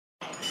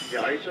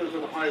Yeah, ISOs are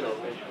the high level,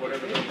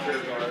 whatever those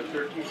pairs are,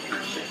 13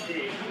 through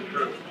 16.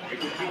 True. You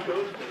can keep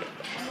those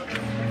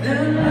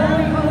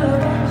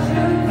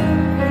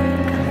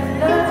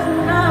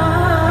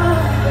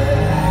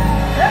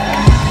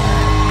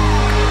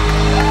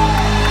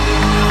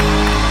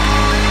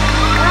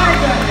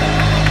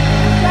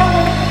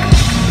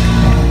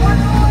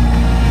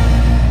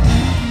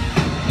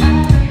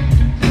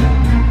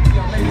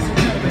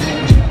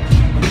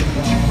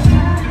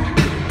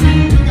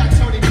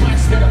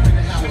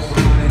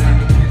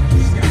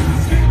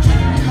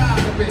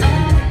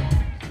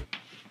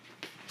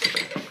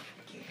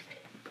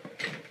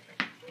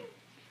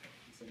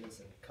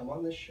Listen, come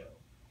on this show.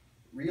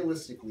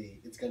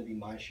 Realistically, it's going to be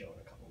my show in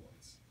a couple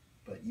months,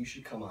 but you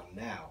should come on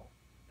now.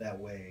 That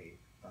way,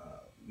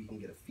 we can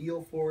get a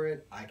feel for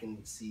it. I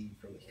can see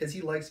from, because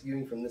he likes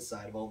viewing from this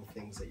side of all the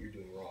things that you're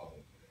doing wrong.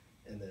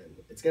 And then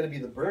it's going to be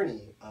the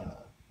Bernie, I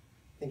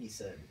think he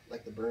said,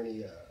 like the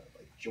Bernie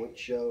like joint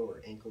show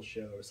or ankle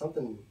show or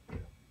something. You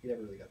know, he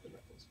never really got the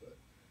knuckles, but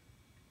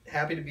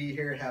happy to be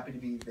here, happy to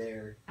be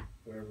there,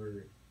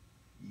 wherever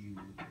you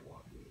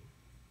want me.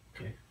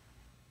 Okay.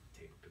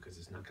 Because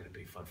it's not going to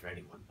be fun for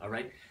anyone. All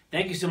right?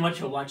 Thank you so much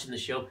for watching the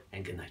show,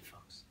 and good night,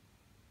 folks.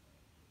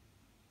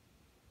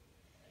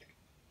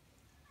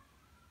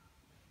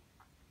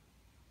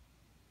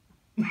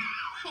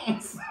 I'm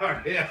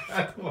sorry.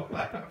 I don't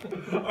laugh.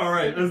 All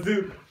right, let's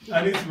do.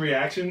 I need some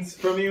reactions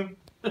from you.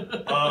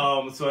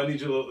 So I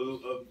need you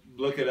to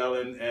look at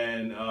Ellen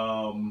and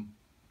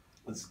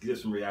let's give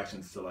some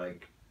reactions to,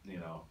 like, you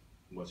know,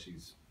 what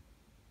she's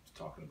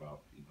talking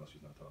about, even though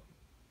she's not talking.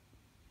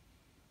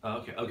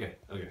 Okay.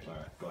 All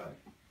right, go ahead.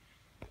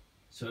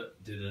 So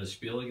do the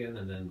spiel again,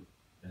 and then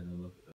look.